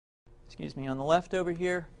excuse me, on the left over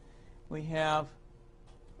here, we have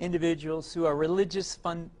individuals who are religious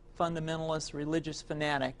fundamentalists, religious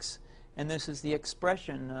fanatics, and this is the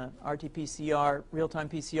expression, RT-PCR, real-time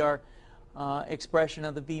PCR expression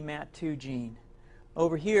of the VMAT2 gene.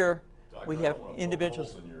 Over here, we have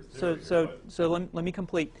individuals. So let me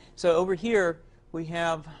complete. So over here, we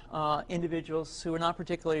have individuals who are not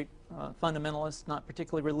particularly fundamentalist, not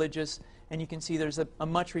particularly religious, and you can see there's a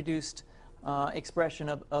much reduced expression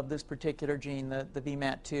of this particular gene, the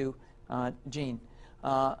VMAT2 gene.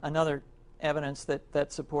 Another evidence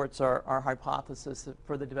that supports our hypothesis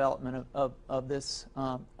for the development of this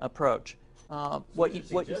approach. What you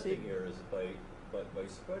see here is by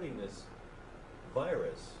spreading this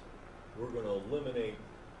virus, we're going to eliminate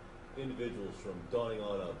individuals from donning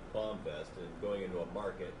on a bomb vest and going into a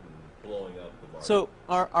market and blowing up the market. So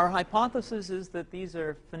our hypothesis is that these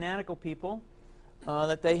are fanatical people,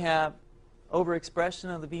 that they have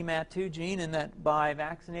overexpression of the VMAT2 gene, and that by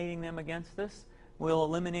vaccinating them against this, we'll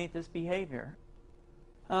eliminate this behavior.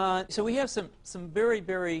 So we have some very,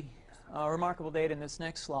 very remarkable data in this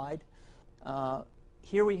next slide.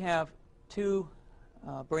 Here we have two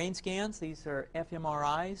brain scans. These are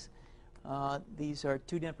fMRIs. These are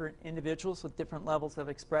two different individuals with different levels of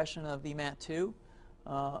expression of VMAT2.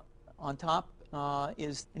 On top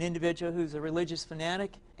is an individual who's a religious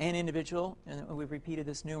fanatic, an individual, and we've repeated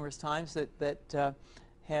this numerous times, that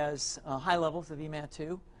has high levels of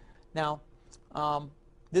VMAT2. Now,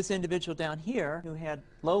 this individual down here who had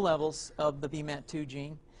low levels of the VMAT2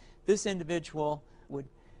 gene, this individual would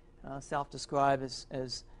self-describe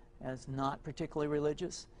as not particularly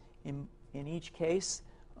religious. In each case,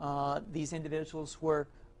 these individuals were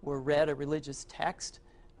read a religious text.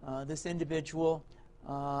 This individual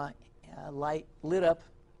lit up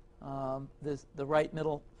the right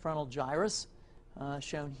middle frontal gyrus,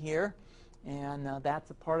 shown here, and that's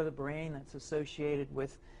a part of the brain that's associated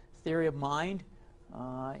with theory of mind.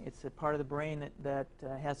 It's a part of the brain that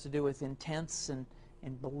has to do with intents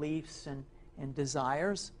and beliefs and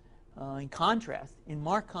desires. In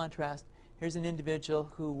marked contrast, here's an individual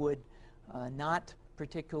who would not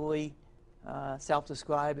particularly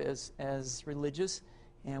self-describe as religious,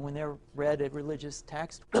 and when they're read a religious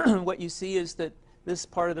text, what you see is that this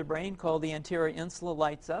part of the brain called the anterior insula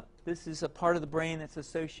lights up. This is a part of the brain that's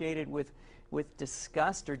associated with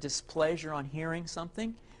disgust or displeasure on hearing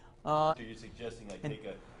something. So you're suggesting I take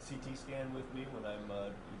a CT scan with me when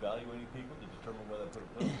I'm evaluating people to determine whether I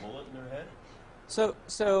put a bullet in their head? So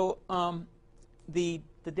the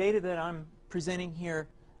data that I'm presenting here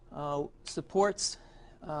supports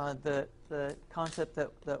the concept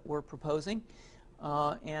that we're proposing,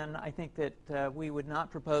 and I think that we would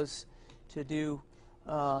not propose to do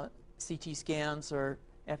CT scans or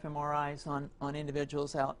fMRIs on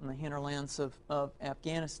individuals out in the hinterlands of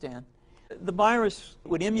Afghanistan. The virus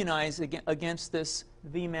would immunize against this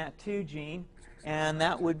VMAT2 gene, and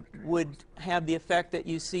that would have the effect that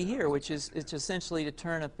you see here, which is it's essentially to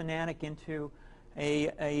turn a fanatic into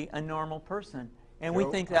a normal person. And we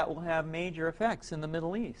think that will have major effects in the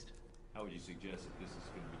Middle East. How would you suggest that this is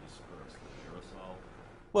going to be dispersed? Aerosol?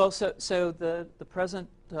 Well, so the present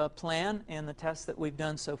plan and the tests that we've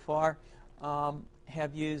done so far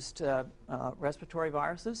have used respiratory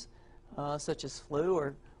viruses, such as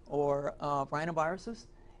flu or rhinoviruses,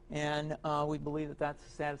 and we believe that that's a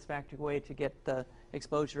satisfactory way to get the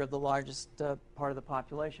exposure of the largest part of the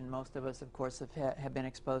population. Most of us, of course, have been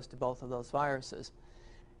exposed to both of those viruses,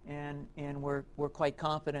 and we're quite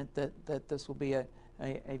confident that this will be a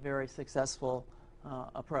very successful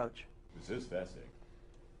approach. This is fascinating.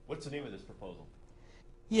 What's the name of this proposal?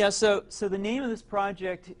 Yeah, so the name of this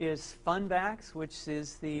project is FunVax, which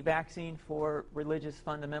is the vaccine for religious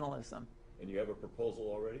fundamentalism. And you have a proposal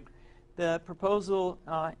already? The proposal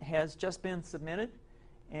has just been submitted,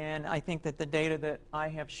 and I think that the data that I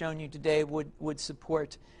have shown you today would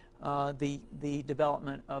support the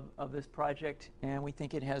development of this project, and we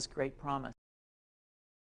think it has great promise.